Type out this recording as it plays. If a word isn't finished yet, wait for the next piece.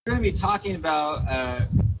We're going to be talking about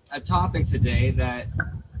a topic today that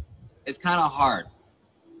is kind of hard.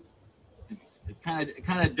 It's kind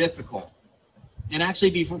of difficult. And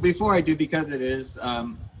actually, before I do, because it is,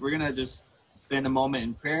 we're going to just spend a moment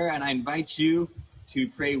in prayer, and I invite you to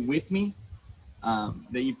pray with me.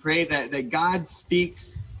 That you pray that God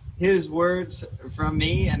speaks His words from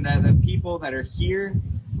me, and that the people that are here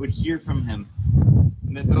would hear from Him,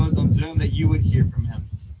 and that those on Zoom, that you would hear from Him,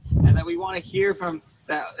 and that we want to hear from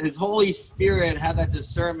that His Holy Spirit, have that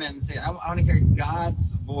discernment and say, I want to hear God's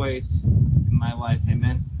voice in my life.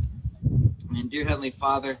 Amen. And dear Heavenly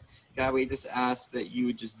Father, God, we just ask that you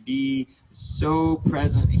would just be so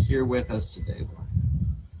present here with us today,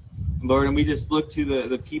 Lord, and we just look to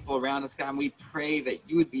the people around us, God, and we pray that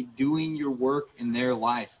you would be doing your work in their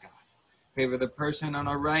life, God. Pray for the person on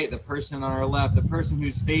our right, the person on our left, the person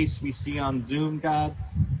whose face we see on Zoom, God.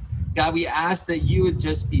 God, we ask that you would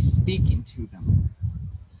just be speaking to them.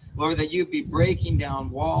 Lord, that you'd be breaking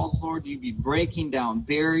down walls, Lord, you'd be breaking down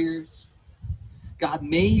barriers. God,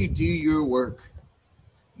 may you do your work.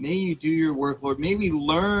 May you do your work, Lord. May we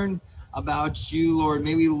learn about you, Lord.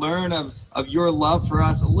 May we learn of your love for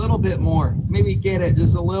us a little bit more. May we get it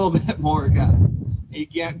just a little bit more, God. May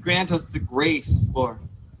you grant us the grace, Lord,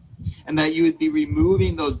 and that you would be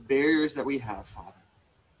removing those barriers that we have, Father.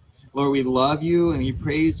 Lord, we love you, and we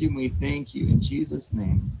praise you, and we thank you. In Jesus'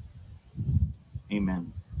 name,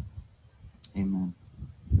 amen. Amen.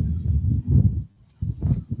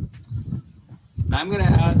 Now I'm going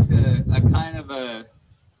to ask a kind of a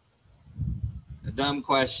dumb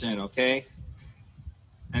question, okay?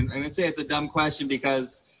 And I'm going to say it's a dumb question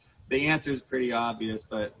because the answer is pretty obvious,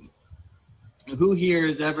 but who here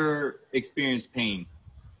has ever experienced pain?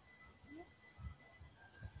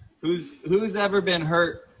 Who's ever been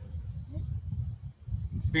hurt?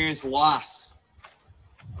 Experienced loss?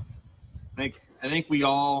 I think we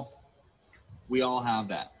all have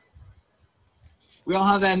that. We all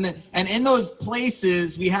have that, and in those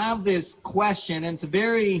places we have this question, and it's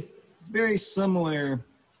very similar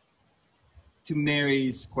to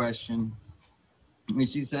Mary's question. And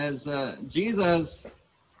she says, Jesus,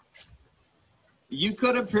 you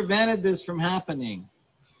could have prevented this from happening.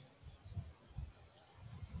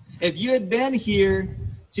 If you had been here,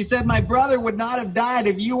 she said, my brother would not have died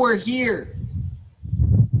if you were here.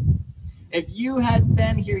 If you had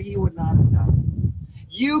been here, he would not have died.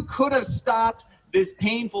 You could have stopped this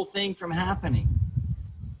painful thing from happening.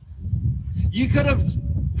 You could have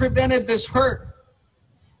prevented this hurt.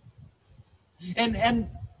 And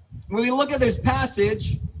when we look at this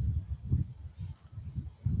passage,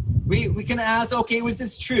 we can ask, okay, was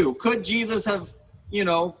this true? Could Jesus have,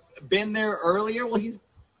 been there earlier? Well, he's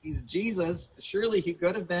Jesus. Surely he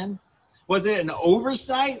could have been. Was it an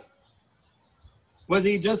oversight? Was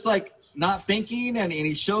he just not thinking and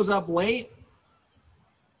he shows up late?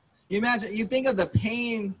 You think of the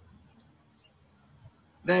pain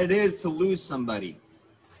that it is to lose somebody.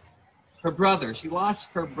 Her brother. She lost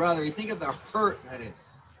her brother. You think of the hurt that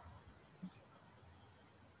is.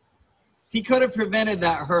 He could have prevented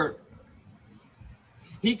that hurt.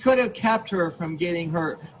 He could have kept her from getting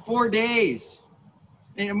hurt. 4 days.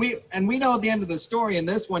 And we know at the end of the story in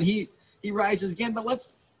this one, he rises again. But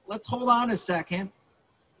let's hold on a second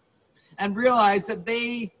and realize that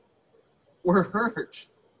they were hurt.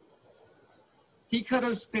 He could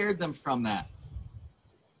have spared them from that.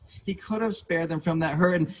 He could have spared them from that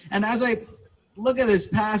hurt. And as I look at this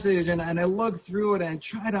passage and I look through it and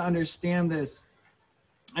try to understand this,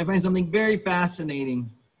 I find something very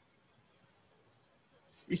fascinating.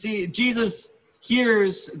 You see, Jesus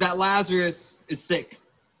hears that Lazarus is sick.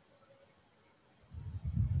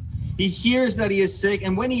 He hears that he is sick,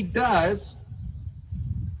 and when he does,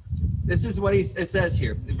 this is what it says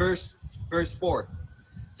here, verse 4.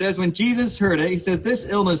 It says, when Jesus heard it, he said, this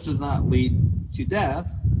illness does not lead to death.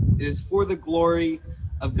 It is for the glory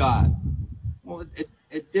of God. Well,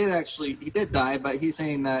 it did actually, he did die, but he's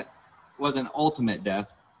saying that was an ultimate death,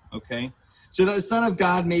 okay? So that the Son of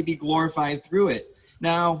God may be glorified through it.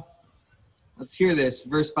 Now, let's hear this.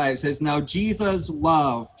 Verse 5 says, now Jesus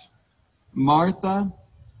loved Martha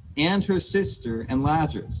and her sister and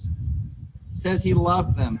Lazarus. It says he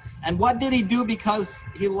loved them. And what did he do because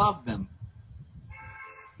he loved them?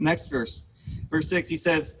 Next verse. Verse 6, he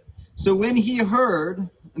says, so when he heard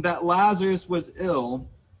that Lazarus was ill,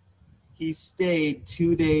 he stayed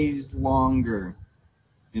 2 days longer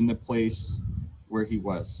in the place where he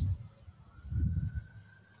was.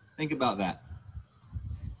 Think about that.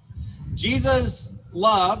 Jesus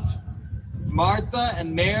loved Martha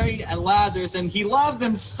and Mary and Lazarus, and he loved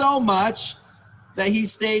them so much that he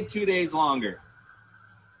stayed 2 days longer.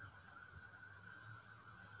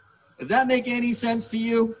 Does that make any sense to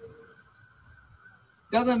you?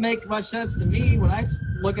 Doesn't make much sense to me when I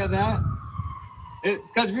look at that.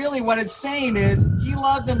 Because really what it's saying is he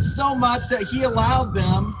loved them so much that he allowed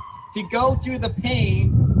them to go through the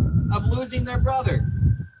pain of losing their brother.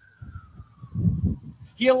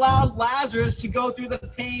 He allowed Lazarus to go through the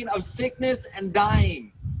pain of sickness and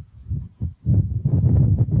dying.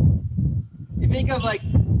 You think of like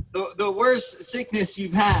the worst sickness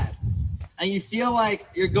you've had, and you feel like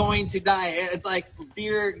you're going to die. It's like,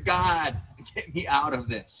 dear God, get me out of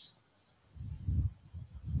this.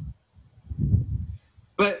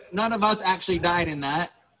 But none of us actually died in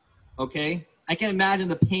that, okay? I can imagine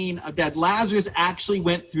the pain of death. Lazarus actually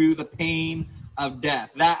went through the pain of death.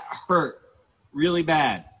 That hurt really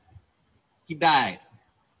bad. He died.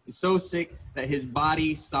 He's so sick that his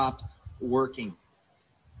body stopped working.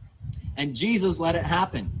 And Jesus let it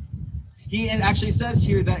happen. He actually says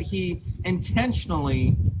here that he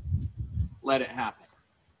intentionally let it happen.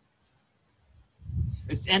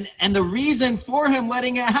 And the reason for him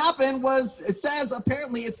letting it happen was, it says,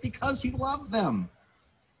 apparently it's because he loved them.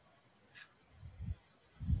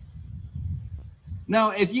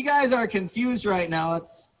 Now, if you guys are confused right now,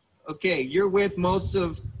 it's okay. You're with most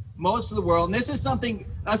of the world. And this is something,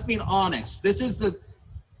 us being honest.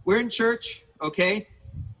 We're in church, okay?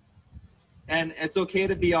 And it's okay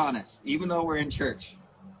to be honest, even though we're in church.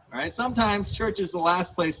 All right? Sometimes church is the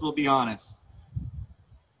last place we'll be honest.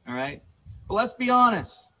 All right? But let's be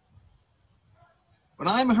honest. When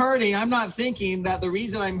I'm hurting, I'm not thinking that the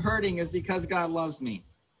reason I'm hurting is because God loves me.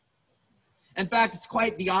 In fact, it's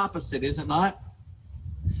quite the opposite, is it not?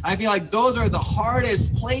 I feel like those are the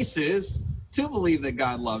hardest places to believe that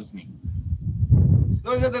God loves me.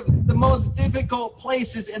 Those are the most difficult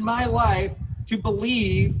places in my life to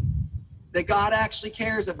believe that God actually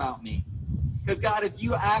cares about me. Because God, if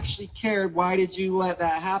you actually cared, why did you let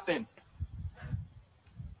that happen?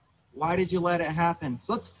 Why did you let it happen?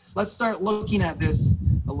 So let's start looking at this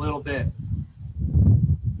a little bit.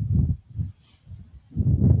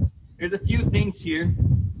 There's a few things here.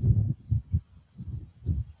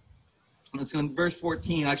 Let's go in verse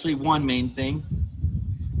 14. Actually, one main thing.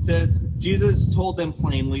 It says, Jesus told them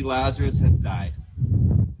plainly, Lazarus has died.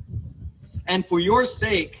 And for your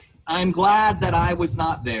sake, I'm glad that I was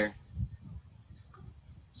not there.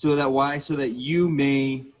 So that why? So that you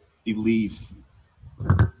may believe.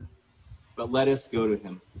 But let us go to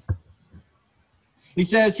him. He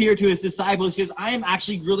says here to his disciples, he says, I am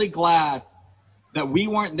actually really glad that we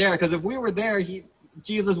weren't there. Because if we were there,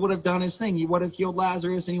 Jesus would have done his thing. He would have healed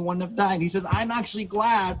Lazarus and he wouldn't have died. He says, I'm actually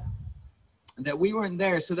glad that we weren't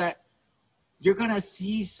there, so that you're going to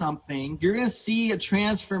see something. You're going to see a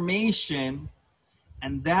transformation.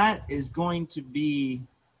 And that is going to be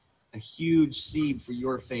a huge seed for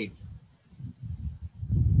your faith.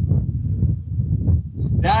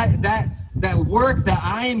 That work that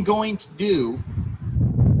I am going to do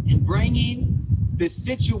in bringing this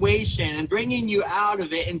situation and bringing you out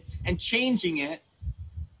of it and changing it,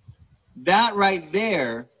 that right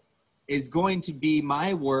there is going to be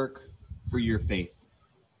my work for your faith.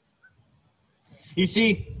 You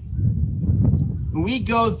see, when we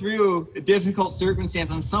go through a difficult circumstance,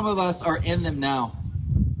 and some of us are in them now,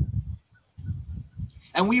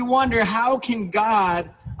 and we wonder, how can God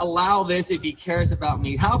allow this if he cares about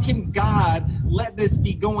me? How can God let this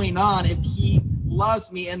be going on if he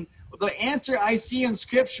loves me? And the answer I see in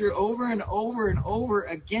Scripture over and over and over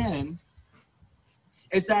again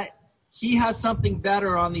is that he has something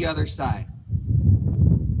better on the other side.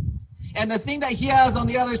 And the thing that he has on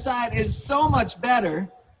the other side is so much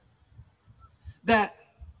better that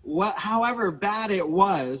however bad it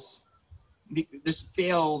was, this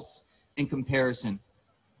fails in comparison.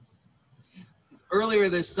 Earlier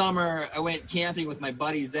this summer, I went camping with my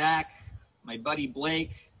buddy Zach, my buddy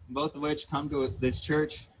Blake, both of which come to this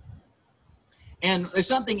church. And there's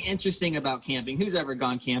something interesting about camping. Who's ever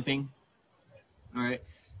gone camping? All right.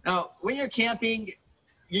 Now, when you're camping,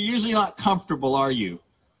 you're usually not comfortable, are you?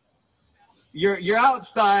 You're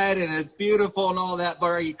outside and it's beautiful and all that, but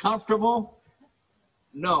are you comfortable?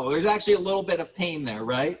 No, there's actually a little bit of pain there,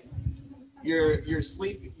 right? You're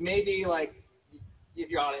sleeping, maybe like if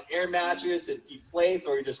you're on an air mattress, it deflates,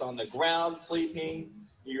 or you're just on the ground sleeping.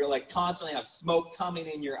 You're like constantly have smoke coming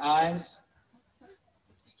in your eyes.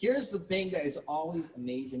 Here's the thing that is always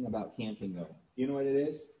amazing about camping, though. You know what it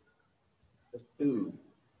is? The food.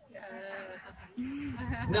 Yes.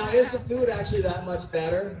 Now, is the food actually that much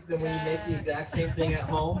better than when you make the exact same thing at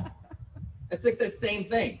home? It's like the same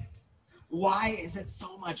thing. Why is it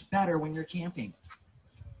so much better when you're camping?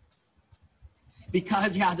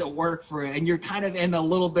 because you had to work for it, and you're kind of in a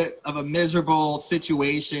little bit of a miserable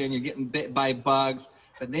situation. You're getting bit by bugs,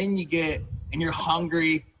 but then you're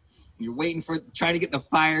hungry, and you're trying to get the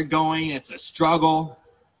fire going. It's a struggle.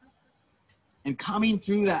 And coming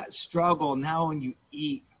through that struggle, now when you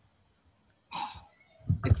eat,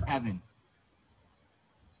 it's heaven.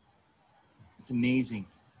 It's amazing.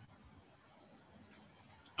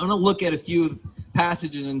 I'm going to look at a few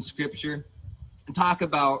passages in Scripture and talk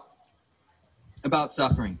about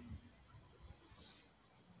suffering.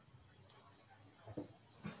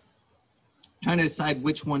 Trying to decide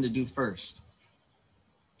which one to do first.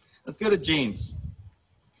 Let's go to James.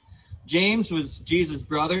 James was Jesus'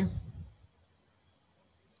 brother.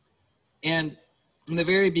 And in the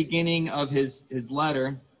very beginning of his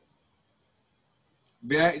letter,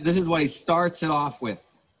 this is what he starts it off with.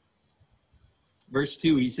 Verse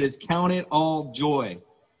 2, he says, "Count it all joy,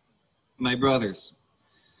 my brothers,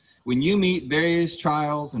 when you meet various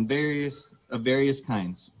trials and various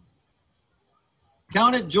kinds."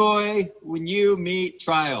 Count it joy when you meet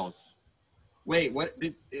trials. Wait, what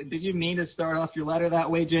did you mean to start off your letter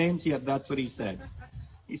that way, James? Yeah, that's what he said.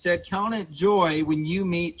 He said, "Count it joy when you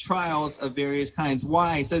meet trials of various kinds."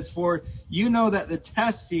 Why? He says, "For you know that the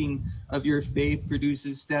testing of your faith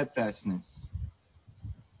produces steadfastness.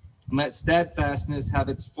 And let steadfastness have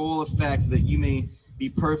its full effect, that you may be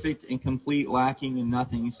perfect and complete, lacking in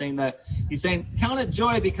nothing." He's saying, count it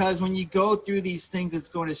joy, because when you go through these things, it's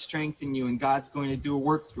going to strengthen you, and God's going to do a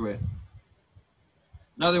work through it.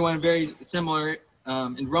 Another one very similar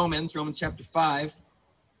in Romans chapter 5.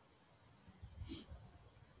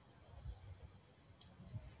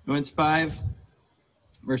 Romans 5,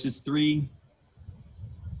 verses 3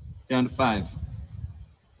 down to 5.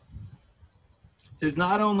 It says,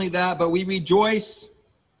 "Not only that, but we rejoice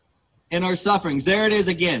in our sufferings." There it is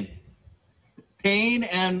again. Pain,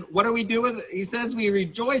 and what do we do with it? He says we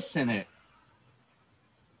rejoice in it.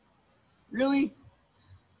 Really?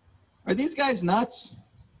 Are these guys nuts?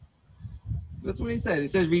 That's what he says. He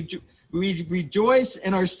says, we rejoice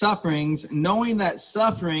in our sufferings, knowing that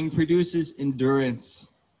suffering produces endurance.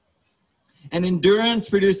 And endurance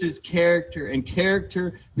produces character, and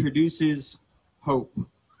character produces hope.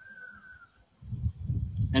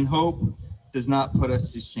 And hope does not put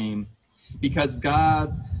us to shame, because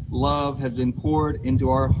God's love has been poured into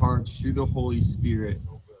our hearts through the Holy Spirit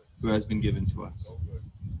who has been given to us.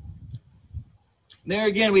 There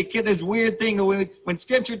again, we get this weird thing. When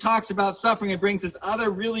Scripture talks about suffering, it brings this other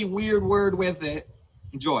really weird word with it,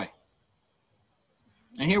 joy.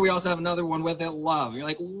 And here we also have another one with it, love. You're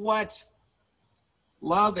like, what?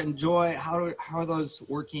 Love and joy, how are those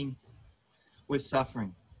working with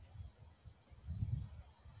suffering?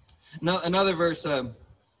 Another verse,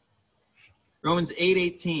 Romans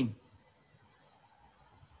 8:18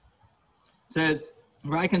 says,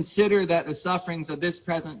 "For I consider that the sufferings of this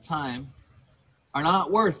present time are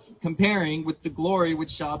not worth comparing with the glory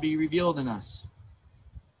which shall be revealed in us."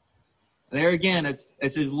 There again, it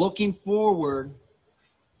says looking forward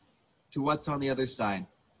to what's on the other side.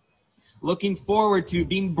 Looking forward to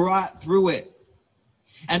being brought through it.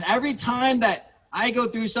 And every time that I go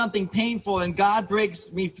through something painful and God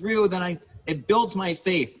breaks me through, then it builds my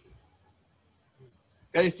faith.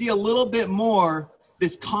 I see a little bit more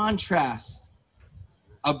this contrast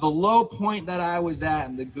of the low point that I was at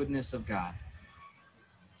and the goodness of God.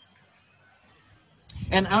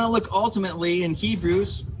 And I want to look ultimately in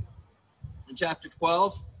Hebrews in chapter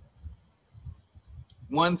 12,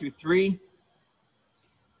 1 through 3.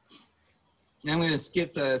 And I'm going to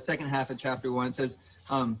skip the second half of chapter 1. It says,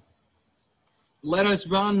 "Let us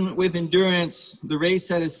run with endurance the race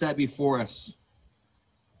that is set before us,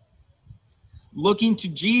 looking to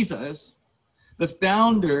Jesus, the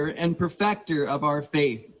founder and perfecter of our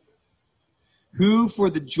faith, who for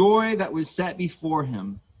the joy that was set before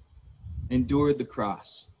him endured the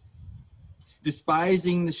cross,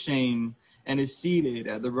 despising the shame, and is seated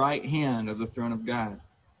at the right hand of the throne of God.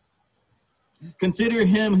 Consider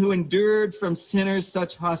him who endured from sinners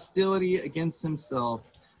such hostility against himself,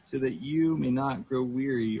 so that you may not grow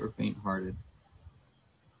weary or faint-hearted."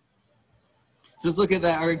 So let's look at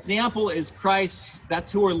that. Our example is Christ.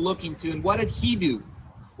 That's who we're looking to. And what did he do?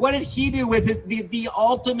 What did he do with the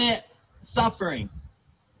ultimate suffering?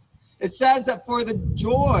 It says that for the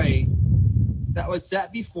joy that was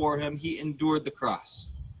set before him, he endured the cross.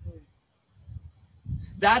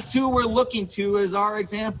 That's who we're looking to as our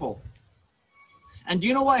example. And do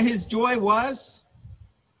you know what his joy was?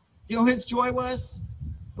 Do you know what his joy was?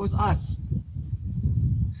 It was us.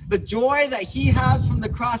 The joy that he has from the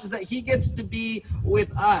cross is that he gets to be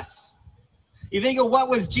with us. You think of what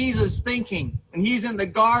was Jesus thinking? And he's in the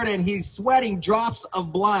garden, he's sweating drops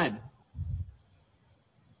of blood.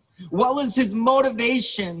 What was his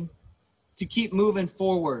motivation to keep moving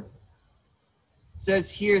forward? It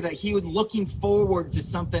says here that he was looking forward to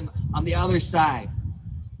something on the other side.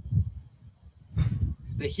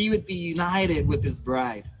 That he would be united with his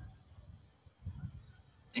bride.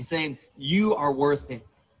 And saying, you are worth it.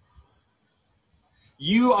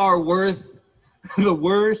 You are worth the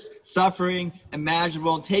worst suffering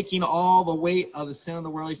imaginable, and taking all the weight of the sin of the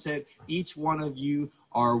world. He said, each one of you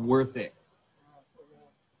are worth it.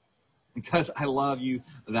 Because I love you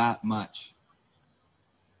that much.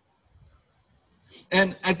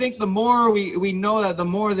 And I think the more we know that, the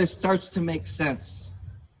more this starts to make sense.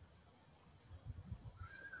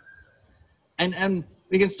 And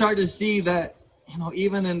we can start to see that,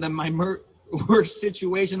 even in my worst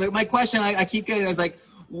situation, my question I keep getting is like,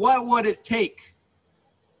 what would it take?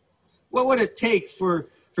 What would it take for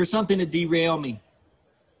something to derail me?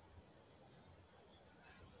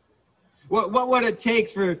 What would it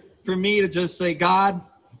take for me to just say, God,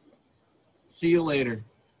 see you later.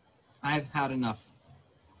 I've had enough.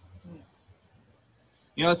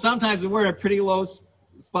 Sometimes we're in a pretty low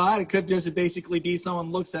spot. It could just basically be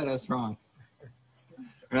someone looks at us wrong.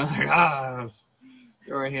 We're like,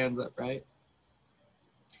 throw our hands up, right?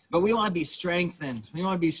 But we want to be strengthened. We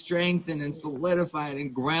want to be strengthened and solidified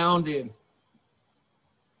and grounded.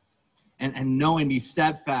 And knowing, be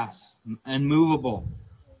steadfast and movable.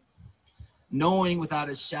 Knowing without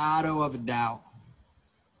a shadow of a doubt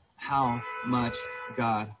how much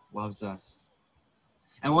God loves us.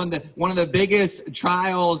 And one of the biggest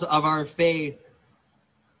trials of our faith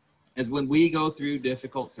is when we go through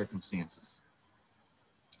difficult circumstances.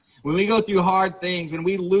 When we go through hard things, when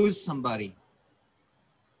we lose somebody.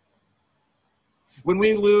 When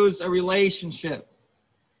we lose a relationship,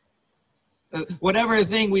 whatever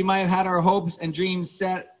thing we might have had our hopes and dreams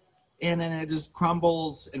set in, and it just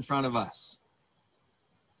crumbles in front of us.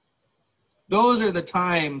 Those are the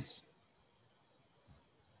times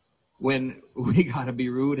when we got to be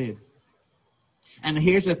rooted. And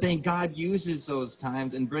here's the thing, God uses those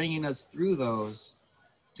times and bringing us through those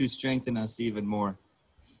to strengthen us even more.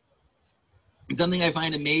 Something I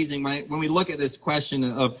find amazing, right? When we look at this question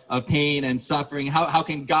of pain and suffering, how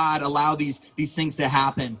can God allow these things to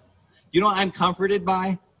happen? You know what I'm comforted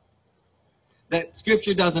by? That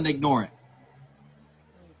Scripture doesn't ignore it.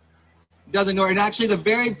 It doesn't ignore it. And actually, the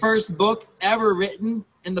very first book ever written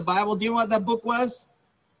in the Bible, do you know what that book was?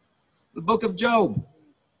 The book of Job.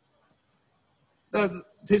 The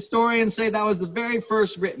historians say that was the very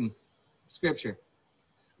first written Scripture.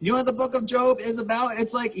 You know what the book of Job is about?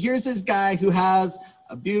 It's like, here's this guy who has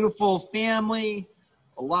a beautiful family,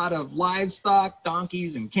 a lot of livestock,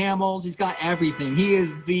 donkeys and camels. He's got everything. He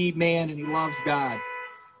is the man and he loves God.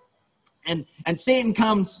 And Satan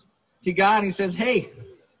comes to God and he says, hey,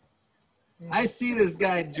 I see this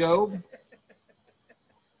guy, Job.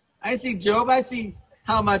 I see Job. I see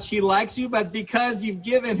how much he likes you, but because you've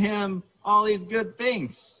given him all these good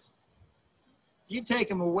things, if you take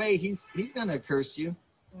him away, he's going to curse you.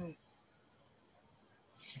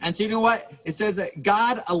 And so you know what? It says that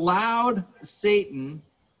God allowed Satan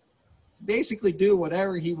to basically do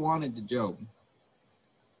whatever he wanted to Job.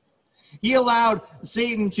 He allowed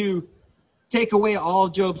Satan to take away all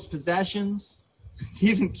Job's possessions, to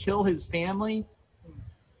even kill his family.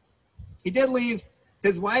 He did leave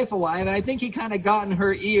his wife alive, and I think he kind of got in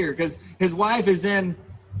her ear because his wife is in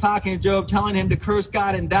talking to Job, telling him to curse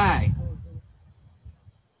God and die.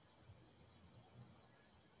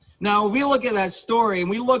 Now, we look at that story and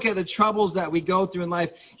we look at the troubles that we go through in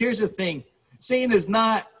life. Here's the thing. Satan is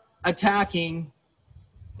not attacking.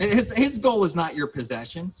 His goal is not your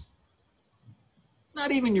possessions.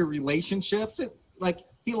 Not even your relationships.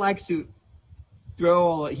 He likes to throw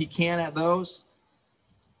all he can at those.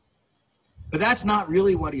 But that's not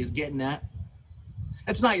really what he is getting at.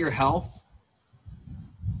 That's not your health.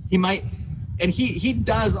 He might, and he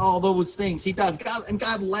does all those things. He does.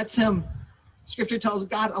 God lets him. Scripture tells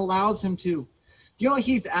God allows him to. Do you know what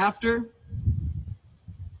he's after?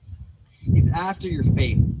 He's after your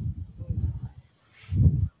faith.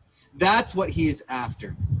 That's what he is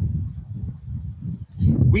after.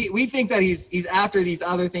 We think that he's after these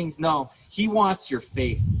other things. No, he wants your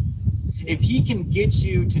faith. If he can get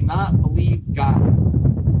you to not believe God.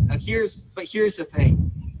 Now here's the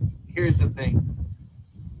thing. Here's the thing.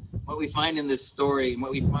 What we find in this story, and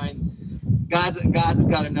what we find, God's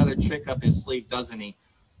got another trick up his sleeve, doesn't he?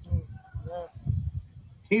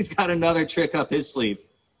 He's got another trick up his sleeve.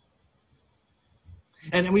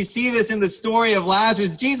 And we see this in the story of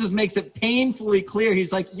Lazarus. Jesus makes it painfully clear.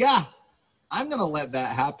 He's like, yeah, I'm going to let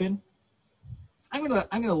that happen. I'm going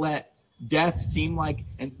to let death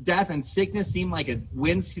and sickness seem like it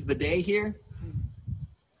wins the day here.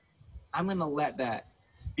 I'm going to let that,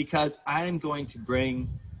 because I am going to bring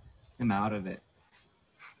him out of it.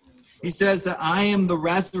 He says that I am the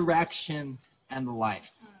resurrection and the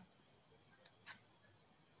life.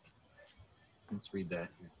 Let's read that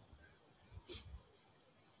here.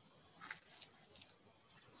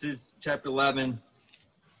 This is chapter 11,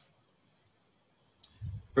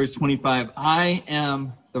 verse 25. I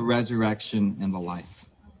am the resurrection and the life.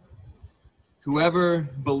 Whoever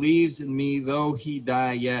believes in me, though he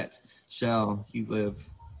die, yet shall he live.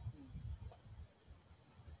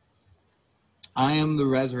 I am the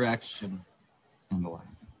resurrection and the life.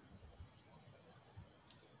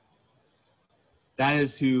 That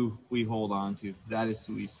is who we hold on to. That is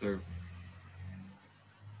who we serve.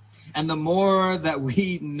 And the more that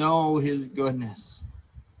we know his goodness,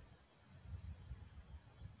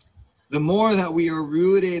 the more that we are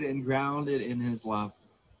rooted and grounded in his love,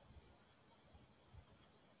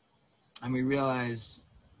 and we realize,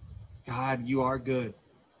 God, you are good.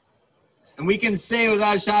 And we can say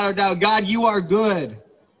without a shadow of doubt, God, you are good.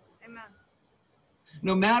 Amen.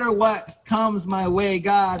 No matter what comes my way,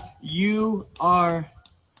 God, you are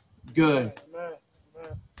good. Amen.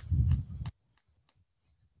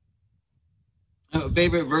 A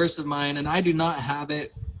favorite verse of mine, and I do not have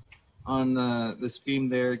it on the screen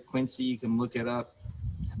there. Quincy, you can look it up.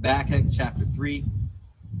 Habakkuk chapter 3.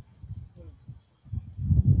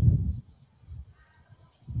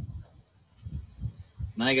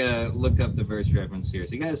 And I got to look up the verse reference here.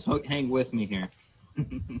 So you guys hang with me here.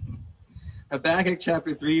 Habakkuk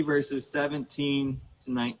chapter 3, verses 17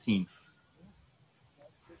 to 19.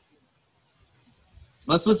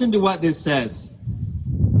 Let's listen to what this says.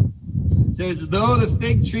 It says, though the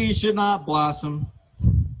fig tree should not blossom,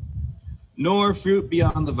 nor fruit be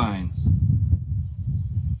on the vines,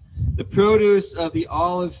 the produce of the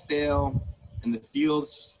olive fail, and the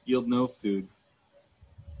fields yield no food,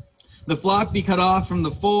 the flock be cut off from the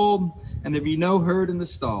fold, and there be no herd in the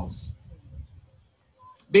stalls.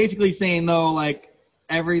 Basically saying, though, like,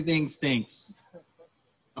 everything stinks.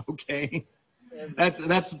 Okay?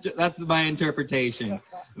 That's my interpretation.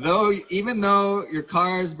 Even though your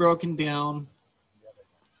car is broken down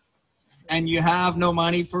and you have no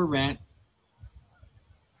money for rent,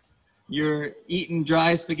 you're eating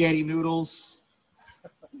dry spaghetti noodles.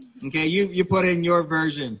 Okay, you put in your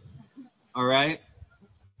version. All right?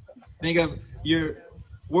 Think of your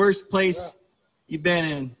worst place you've been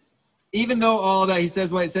in. Even though all of that, he says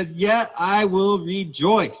what it says, yet I will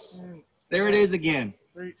rejoice. There it is again.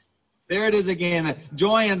 There it is again.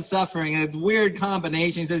 Joy and suffering, a weird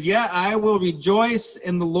combination. He says, yet I will rejoice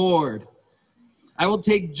in the Lord. I will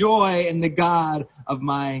take joy in the God of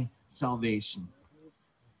my salvation.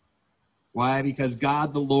 Why? Because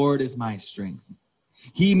God the Lord is my strength.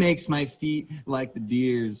 He makes my feet like the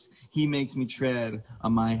deer's. He makes me tread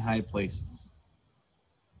on my high places.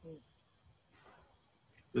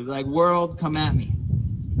 It's like, world, come at me.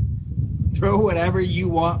 Throw whatever you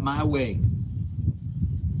want my way.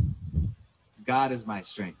 God is my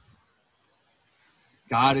strength.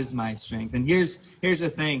 God is my strength. And here's the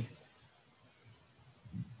thing.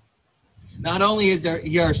 Not only is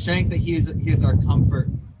he our strength, but he is our comfort.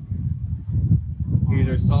 He is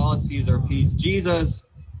our solace. He is our peace. Jesus,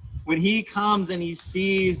 when he comes and he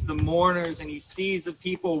sees the mourners and he sees the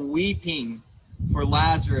people weeping for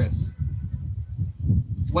Lazarus,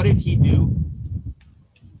 what did he do?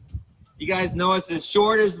 You guys know it's the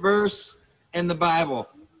shortest verse in the Bible.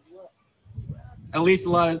 At least a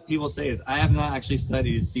lot of people say it. I have not actually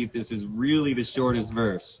studied to see if this is really the shortest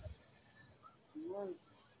verse.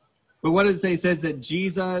 But what does it say? It says that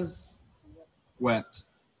Jesus wept.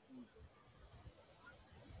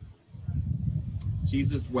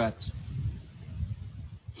 Jesus wept.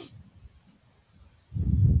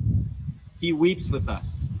 He weeps with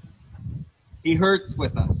us. He hurts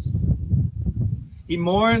with us. He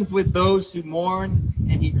mourns with those who mourn,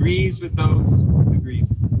 and he grieves with those who grieve.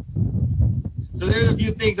 So there's a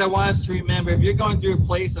few things I want us to remember. If you're going through a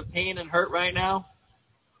place of pain and hurt right now,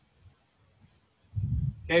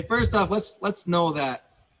 okay, first off, let's know that.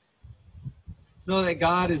 Let's know that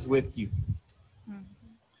God is with you.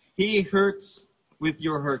 He hurts with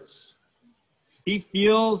your hurts. He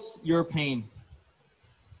feels your pain.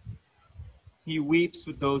 He weeps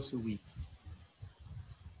with those who weep.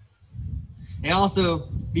 And also,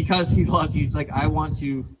 because he loves you, he's like, I want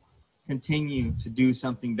to continue to do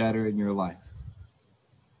something better in your life.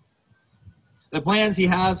 The plans he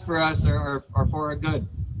has for us are for our good.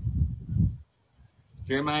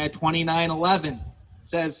 Jeremiah 29:11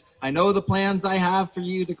 says, I know the plans I have for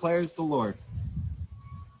you, declares the Lord.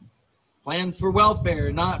 Plans for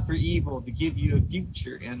welfare, not for evil, to give you a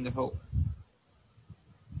future and a hope.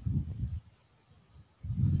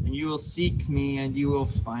 And you will seek me and you will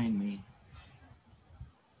find me.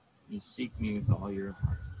 You seek me with all your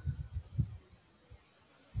heart.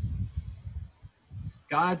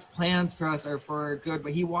 God's plans for us are for our good,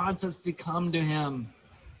 but he wants us to come to him.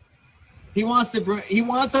 He wants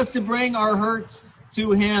us to bring our hurts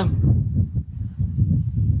to him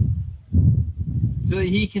so that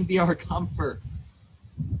he can be our comfort.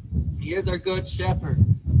 He is our good shepherd.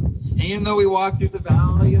 And even though we walk through the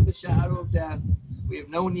valley of the shadow of death, we have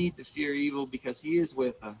no need to fear evil because he is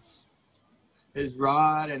with us. His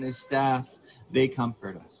rod and his staff, they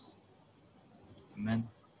comfort us. Amen.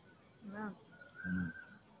 Amen. Amen.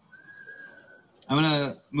 I'm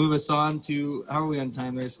going to move us on to, how are we on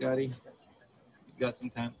time there, Scotty? We've got some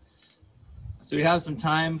time. So we have some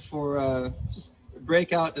time for just a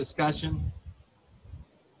breakout discussion.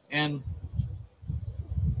 And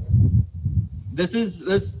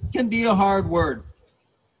this can be a hard word.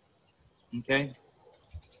 Okay?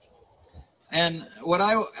 And what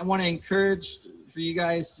I want to encourage for you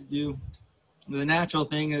guys to do, the natural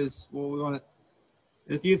thing is, there's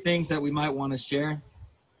a few things that we might want to share.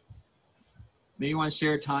 Maybe you want to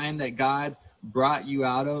share time that God brought you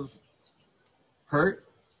out of hurt,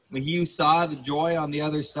 when you saw the joy on the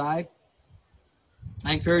other side.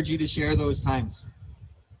 I encourage you to share those times.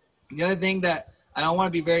 The other thing that I don't want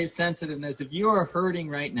to be very sensitive in this, if you are hurting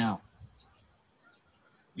right now,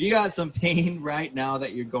 if you got some pain right now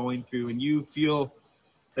that you're going through and you feel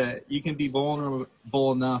that you can be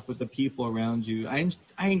vulnerable enough with the people around you, I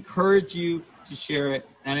encourage you to share it.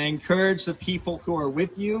 And I encourage the people who are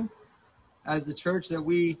with you as a church that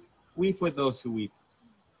we weep with those who weep.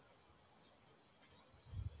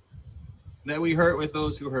 That we hurt with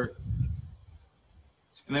those who hurt.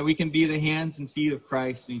 And that we can be the hands and feet of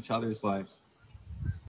Christ in each other's lives.